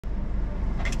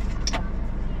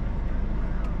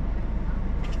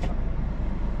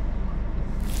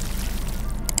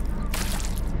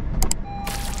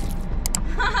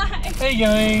How you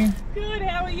going? Good,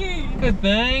 how are you? Good,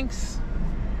 thanks.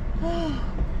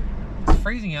 It's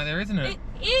freezing out there, isn't it?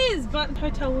 It is, but the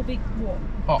hotel will be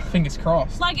warm. Oh, fingers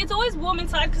crossed. Like, it's always warm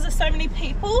inside because there's so many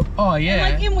people. Oh, yeah.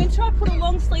 And, like, in winter, I put a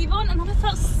long sleeve on and then I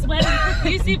start sweating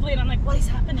profusively and I'm like, what is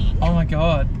happening? Oh my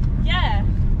god. Yeah.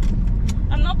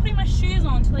 I'm not putting my shoes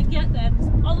on till I get there because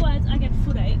otherwise I get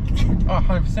foot ache. Oh,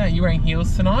 100%. You wearing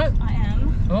heels tonight? I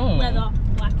am. Oh. Leather,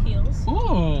 black heels.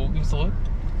 Ooh, give us a look.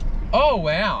 Oh,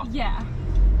 wow. Yeah.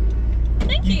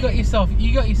 Thank you. You got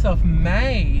yourself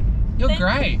made. You're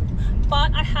great.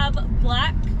 But I have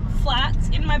black flats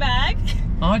in my bag.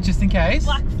 Oh, just in case?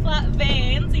 Black flat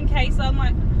Vans in case I'm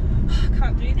like, oh, I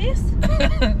can't do this.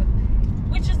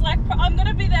 Which is like, I'm going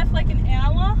to be there for like an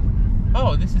hour.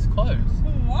 Oh, this is close.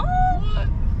 What?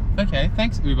 Okay,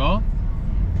 thanks, Uber.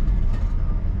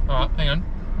 Alright, hang on.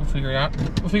 We'll figure it out.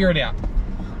 We'll figure it out.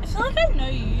 I feel like I know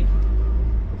you.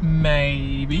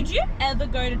 Maybe. Did you ever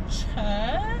go to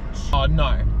church? Oh,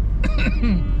 no.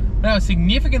 When I was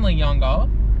significantly younger,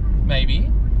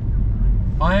 maybe.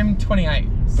 I'm 28,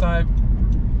 so...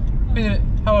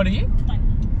 How old are you? 20.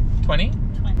 20?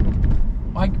 20.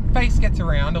 My face gets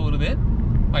around a little bit,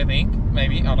 I think.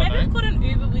 Maybe, I don't know. Maybe I've got an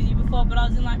Uber with you before, but I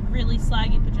was in like really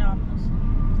slaggy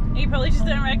pajamas. You probably just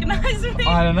didn't recognise me.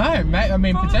 I don't know, mate. I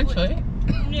mean, Probably. potentially.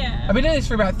 Yeah. I've been doing this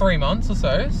for about 3 months or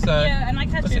so, so... Yeah, and I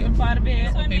catch Uber quite a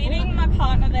bit. So I'm meeting my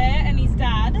partner there and his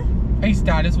dad. His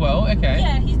dad as well, okay.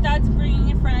 Yeah, his dad's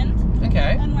bringing a friend.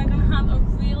 Okay. And we're going to have a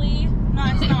really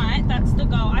nice night. That's the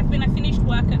goal. I finished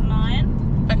work at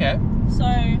 9. Okay. So...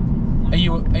 Are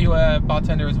you a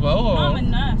bartender as well? Or? No, I'm a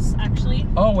nurse, actually.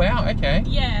 Oh, wow, okay.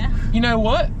 Yeah. You know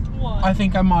what? What? I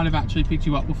think I might have actually picked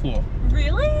you up before.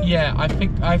 Really? Yeah,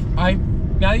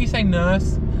 now that you say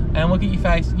nurse, and I look at your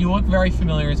face, you look very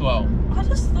familiar as well. I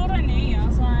just thought I knew you. I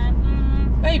was like,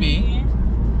 Maybe.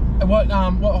 Yeah. What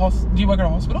do you work at a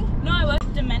hospital? No, I work at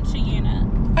a dementia unit.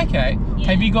 Okay. Yeah.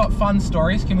 Have you got fun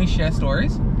stories? Can we share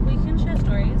stories? We can share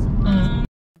stories.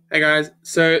 Hey guys,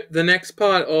 so the next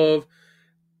part of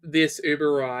this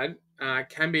Uber ride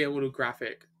can be a little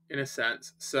graphic in a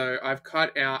sense. So I've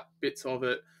cut out bits of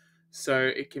it so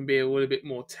it can be a little bit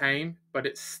more tame, but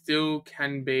it still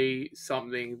can be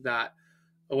something that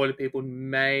a lot of people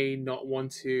may not want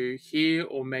to hear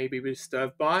or may be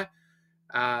disturbed by.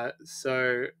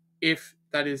 So if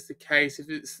that is the case, if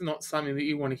it's not something that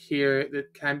you want to hear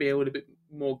that can be a little bit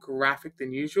more graphic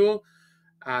than usual,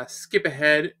 skip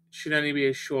ahead. Should only be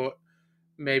a short,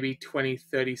 maybe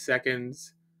 20-30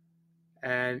 seconds.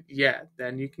 And yeah,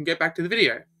 then you can get back to the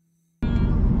video. I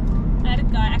had a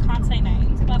guy, I can't say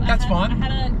names, but That's fine. I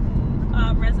had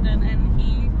a resident and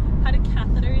he had a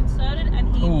catheter inserted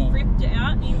and he ripped it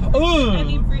out and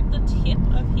he ripped the tip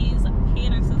of his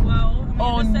penis as well. And we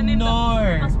had to send him to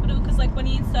the hospital because like when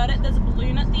you insert it, there's a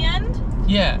balloon at the end.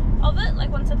 Yeah. Of it, like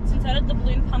once it's inserted, the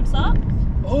balloon pumps up.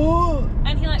 Oh.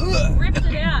 And he like ripped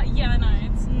it out. Yeah, I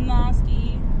know, it's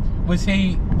nasty. Was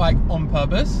he like on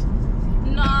purpose?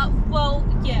 Nah, well,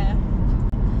 yeah.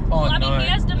 Oh, well, I no. mean, he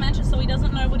has dementia, so he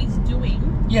doesn't know what he's doing.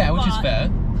 Yeah, which is fair.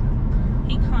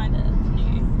 He kind of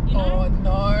knew, you know? Oh,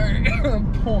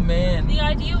 no. Poor man. The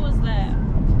idea was there.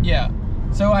 Yeah.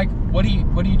 So, like, what do you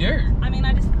do? I mean,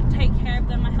 I just take care of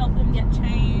them. I help them get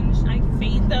changed. I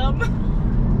feed them.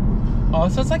 Oh,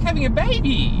 so it's like having a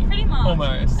baby. Pretty much.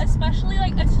 Almost. Especially,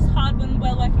 like, it's just hard when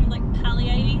we're working with, like,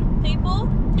 palliating people.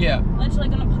 Yeah. Which,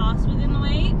 like, going to pass within the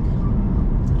week.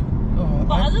 Oh,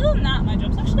 But other than that, my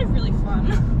job's actually really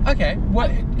fun. Okay. What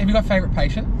have you got? Favorite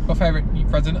patient or favorite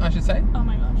resident, I should say? Oh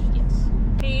my gosh, yes.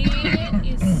 He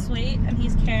is sweet and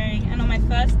he's caring. And on my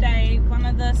first day, one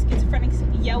of the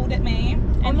schizophrenics yelled at me,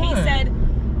 and he said,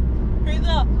 "Who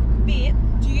the bit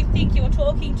do you think you're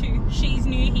talking to? She's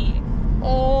new here."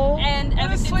 Oh. And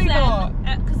ever since then,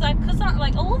 because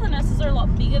like all of the nurses are a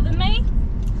lot bigger than me.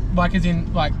 Like as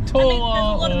in like taller. I mean,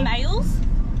 there's a lot of males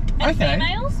and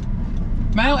females.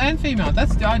 Male and female.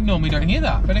 I normally don't hear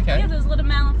that, but okay. Yeah, there's a lot of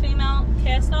male and female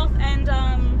care staff, and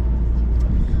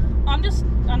I'm just,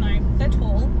 I don't know, they're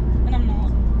tall, and I'm not.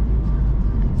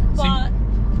 But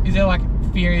is there like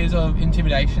fears of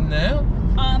intimidation there?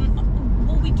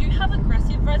 Well, we do have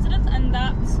aggressive residents, and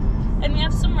we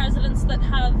have some residents that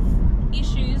have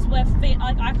issues where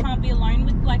like I can't be alone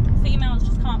with, like females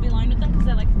just can't be alone with them because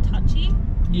they're like touchy.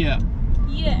 Yeah.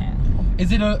 Yeah.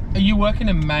 Is it are you working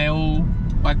a male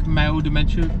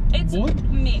dementia ward? It's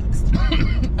mixed.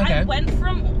 Okay. I went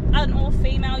from an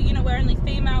all-female unit where only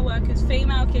female workers,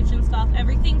 female kitchen staff,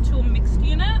 everything, to a mixed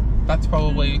unit. That's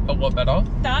probably a lot better.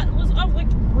 That was a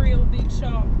real big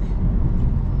shock.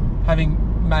 Having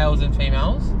males and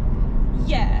females?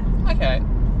 Yeah. Okay.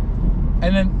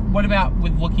 And then what about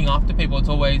with looking after people? It's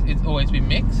always been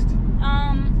mixed?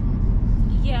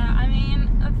 Yeah, I mean,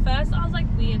 at first I was like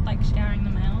weird, like showering the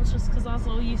males, just because I was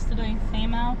all used to doing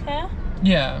female care.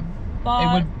 Yeah.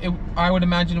 But I would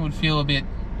imagine it would feel a bit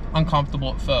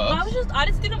uncomfortable at first. I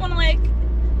just didn't want to like,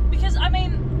 because I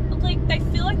mean, like they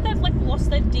feel like they've like lost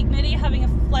their dignity having a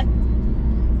like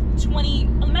 20.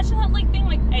 Imagine that, like being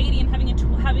like 80 and having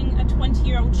a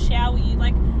 20-year-old shower you.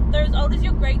 Like they're as old as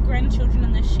your great grandchildren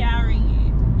and they're showering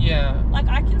you. Yeah. Like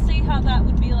I can see how that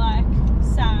would be like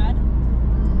sad.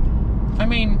 I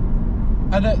mean,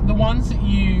 are the ones that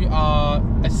you are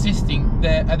assisting,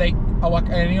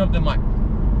 are any of them like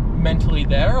mentally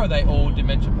there, or are they all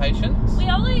dementia patients? We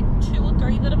have like 2 or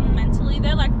 3 that are mentally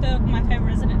there. Like my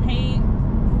favourite resident, he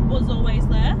was always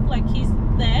there. Like he's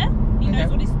there. He knows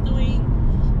what he's doing.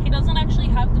 He doesn't actually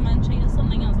have dementia or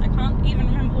something else. I can't even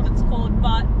remember what it's called,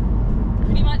 but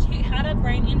pretty much he had a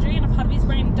brain injury and a part of his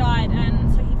brain died,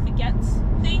 and so he forgets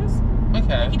things.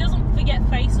 Okay. Like he doesn't forget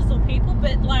faces or people,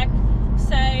 but like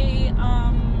say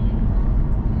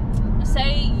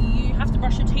you have to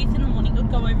brush your teeth in the morning, it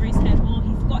would go over his head, or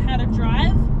he forgot how to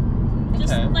drive.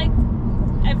 Just like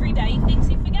every day things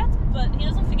he forgets, but he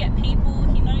doesn't forget people.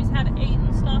 He knows how to eat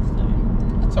and stuff, so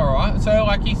that's alright. So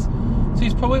like he's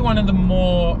probably one of the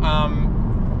more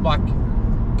like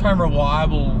kind of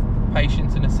reliable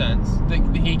patients in a sense. That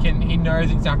he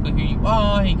knows exactly who you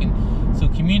are, he can still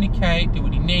communicate, do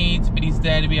what he needs, but he's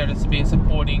there to be able to be a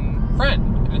supporting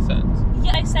friend in a sense.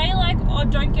 Yeah, they say like, oh,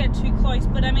 don't get too close,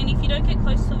 but I mean, if you don't get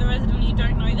close to the resident and you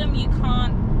don't know them, you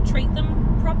can't treat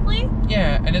them properly.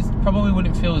 Yeah, and it probably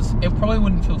wouldn't feel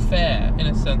fair in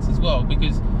a sense as well,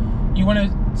 because you want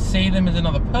to see them as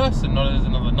another person, not as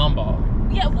another number.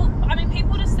 Yeah, well, I mean,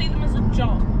 people just see them as a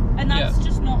job, and that's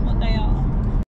just not what they are.